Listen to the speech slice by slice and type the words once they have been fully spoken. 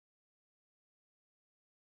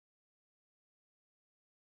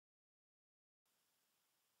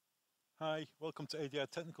Hi, welcome to ADI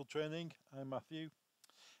Technical Training. I'm Matthew.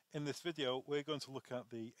 In this video, we're going to look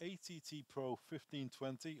at the ACTPro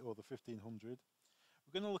 1520 or the 1500.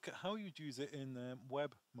 We're going to look at how you'd use it in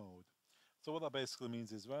web mode. So what that basically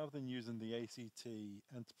means is rather than using the ACT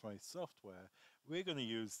Enterprise software, we're going to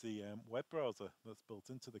use the web browser that's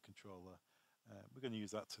built into the controller. We're going to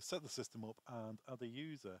use that to set the system up and add a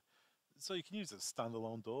user. So you can use it as a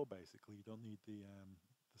standalone door basically. You don't need the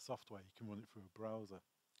software, you can run it through a browser.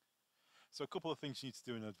 So a couple of things you need to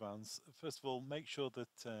do in advance. First of all, make sure that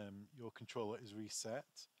your controller is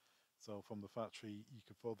reset. So from the factory, you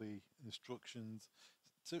can follow the instructions.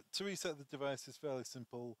 To reset the device is fairly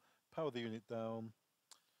simple. Power the unit down.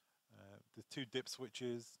 The two dip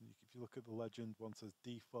switches. If you look at the legend, one says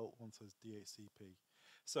default, one says DHCP.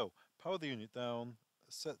 So power the unit down.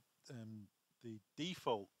 Set the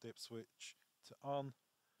default dip switch to on.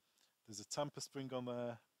 There's a tamper spring on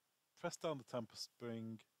there. Press down the tamper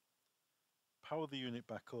spring. Power the unit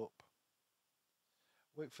back up.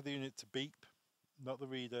 Wait for the unit to beep, not the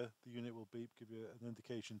reader. The unit will beep, give you an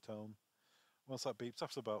indication tone. Once that beeps,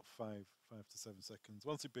 after about 5 to 7 seconds,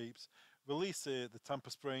 once it beeps, release the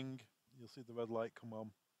tamper spring. You'll see the red light come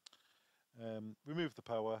on. Remove the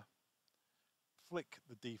power. Flick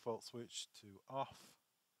the default switch to off.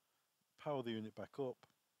 Power the unit back up.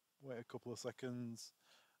 Wait a couple of seconds,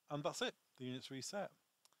 and that's it. The unit's reset.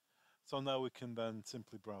 So now we can then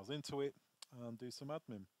simply browse into it and do some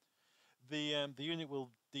admin. The unit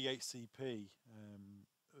will DHCP,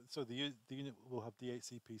 so the unit will have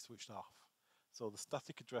DHCP switched off. So the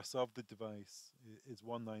static address of the device is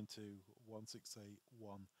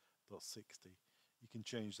 192.168.1.60. You can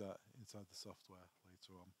change that inside the software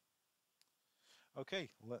later on. Okay,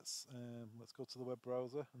 let's go to the web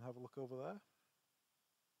browser and have a look over there.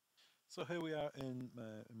 So here we are in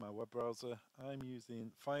my web browser. I'm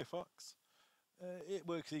using Firefox. It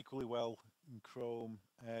works equally well in Chrome,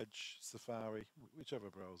 Edge, Safari, whichever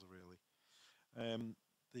browser really.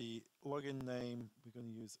 The login name, we're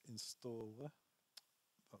going to use installer.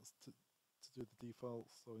 That's to do the default.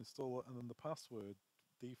 So installer, and then the password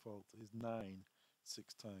default is 9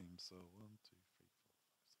 6 times. So 1, 2, 3, 4, 5,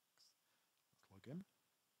 6. Let's log in.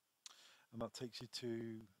 And that takes you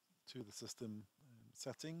to the system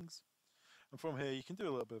settings. And from here, you can do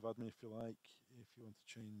a little bit of admin if you like. If you want to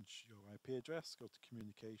change your IP address, go to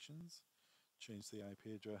communications, change the IP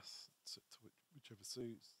address to whichever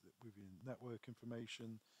suits with your network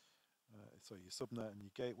information, so your subnet and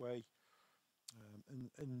your gateway.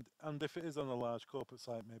 And if it is on a large corporate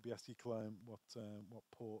site, maybe ask your client what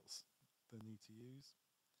ports they need to use.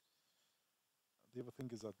 The other thing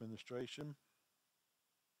is administration.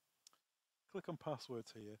 Click on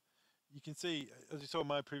passwords here. You can see, as you saw in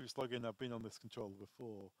my previous login, I've been on this controller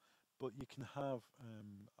before, but you can have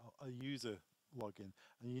a user login,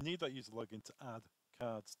 and you need that user login to add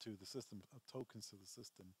cards to the system, add tokens to the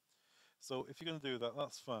system. So if you're going to do that,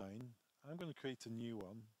 that's fine. I'm going to create a new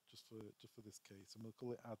one just for this case, and we'll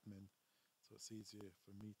call it admin, so it's easier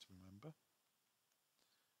for me to remember.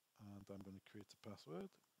 And I'm going to create a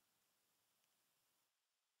password,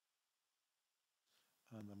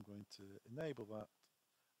 and I'm going to enable that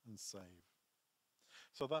and save.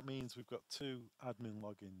 So that means we've got 2 admin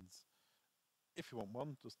logins. If you want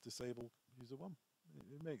one, just disable user 1.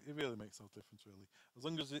 It really makes no difference really, as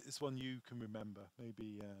long as it's one you can remember.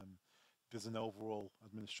 Maybe there's an overall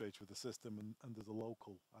administrator of the system and there's a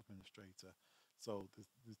local administrator, so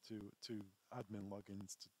there's two admin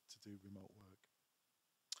logins to do remote work.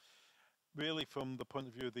 Really, from the point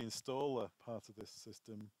of view of the installer part of this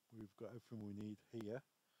system, we've got everything we need here.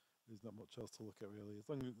 There's not much else to look at really, as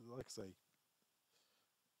long as, like I say,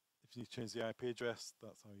 if you need to change the IP address,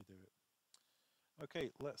 that's how you do it.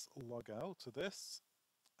 Okay, let's log out of this,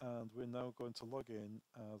 and we're now going to log in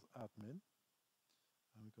as admin,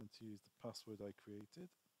 and we're going to use the password I created.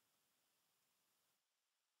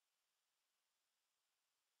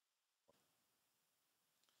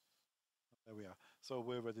 There we are. So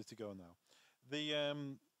we're ready to go now.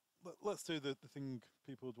 Let's do the thing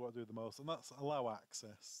people would want to do the most, and that's allow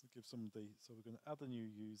access. Give somebody. So we're going to add a new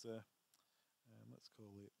user. Let's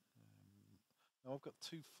call it. Now I've got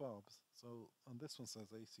 2 fobs. So and this one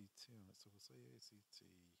says ACT on it. So we'll say ACT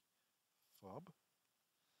fob.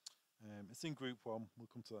 It's in group 1. We'll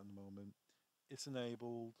come to that in a moment. It's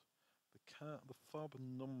enabled. The fob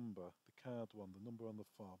number, the card one, the number on the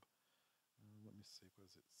fob. Let me see, where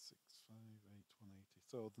is it? 658180.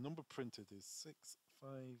 So the number printed is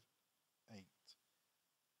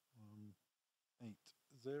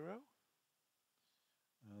 658180.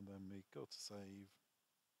 And then we go to save.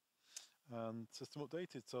 And system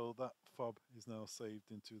updated. So that fob is now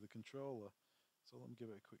saved into the controller. So let me give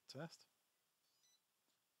it a quick test.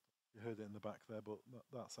 You heard it in the back there, but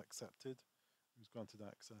that's accepted. It was granted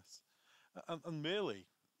access. And really,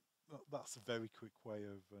 that's a very quick way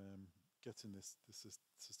of getting this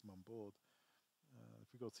system on board.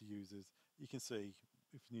 If we go to users, you can see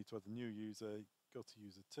if you need to add a new user, go to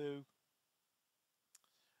user 2.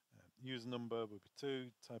 User number will be 2,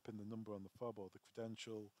 type in the number on the fob or the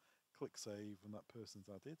credential, click save, and that person's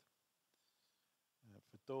added.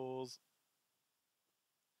 For doors,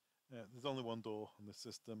 there's only one door on the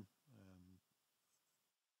system.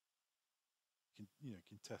 You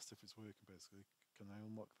can test if it's working basically. Can I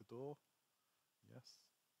unlock the door? Yes.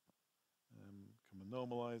 Can we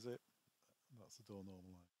normalize it? That's the door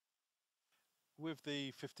normalized. With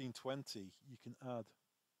the 1520, you can add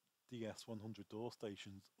DS100 door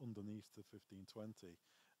stations underneath the 1520.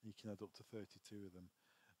 You can add up to 32 of them,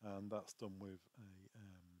 and that's done with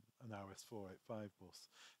an RS485 bus.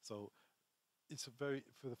 So it's a very,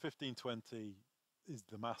 for the 1520 is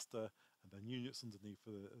the master, and then units underneath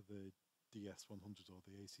for the DS100 or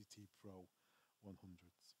the ACTPro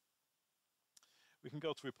 100s. We can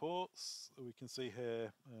go to reports. We can see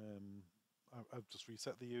here, I've just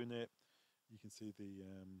reset the unit. You can see the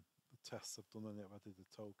tests I've done on it. I've added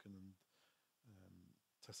a token and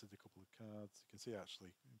tested a couple of cards. You can see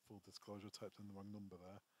actually, in full disclosure, typed in the wrong number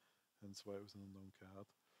there, hence why it was an unknown card.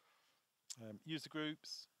 User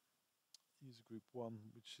groups, user group 1,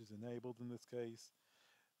 which is enabled in this case.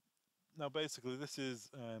 Now basically this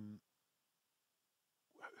is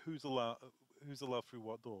who's allowed through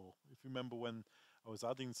what door. If you remember when I was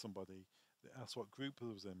adding somebody, they asked what group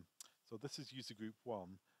I was in. So this is user group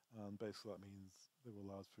 1, and basically that means they were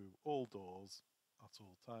allowed through all doors at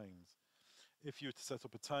all times. If you were to set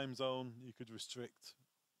up a time zone, you could restrict,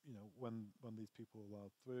 when these people are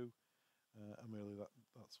allowed through, and really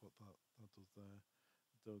that's what that does there.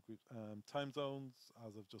 Door groups, time zones,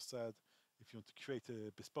 as I've just said, if you want to create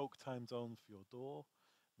a bespoke time zone for your door,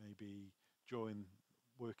 maybe during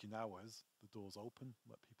working hours, the door's open,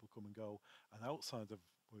 let people come and go, and outside of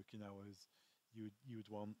working hours, you would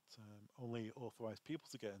want only authorized people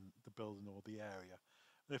to get in the building or the area.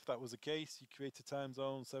 And if that was the case, you create a time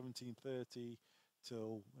zone, 17:30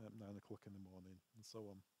 till 9 o'clock in the morning, and so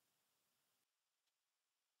on.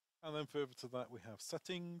 And then further to that, we have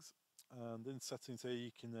settings, and in settings here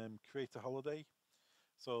you can create a holiday.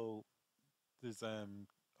 So there's in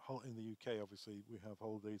the UK, obviously, we have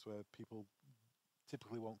holidays where people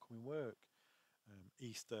typically won't come and work.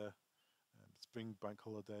 Easter, spring bank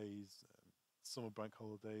holidays, summer bank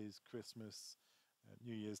holidays, Christmas,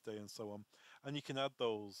 New Year's Day, and so on. And you can add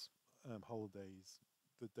those holidays,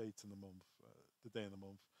 the date in the month, the day in the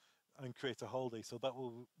month, and create a holiday. So that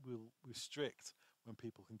will restrict when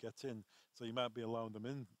people can get in. So you might be allowing them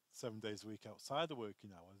in 7 days a week outside the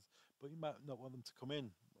working hours, but you might not want them to come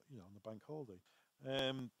in, on the bank holiday.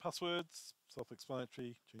 Passwords,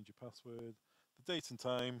 self-explanatory, change your password. The date and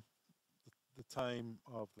time, the time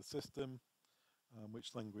of the system,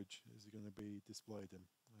 which language is it going to be displayed in.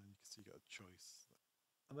 And you can see you got a choice.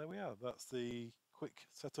 And there we are. That's the quick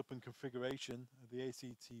setup and configuration of the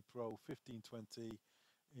ACTPro 1520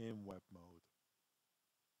 in web mode.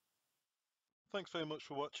 Thanks very much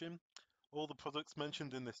for watching. All the products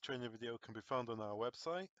mentioned in this training video can be found on our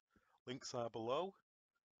website. Links are below.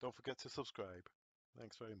 Don't forget to subscribe.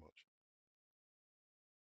 Thanks very much.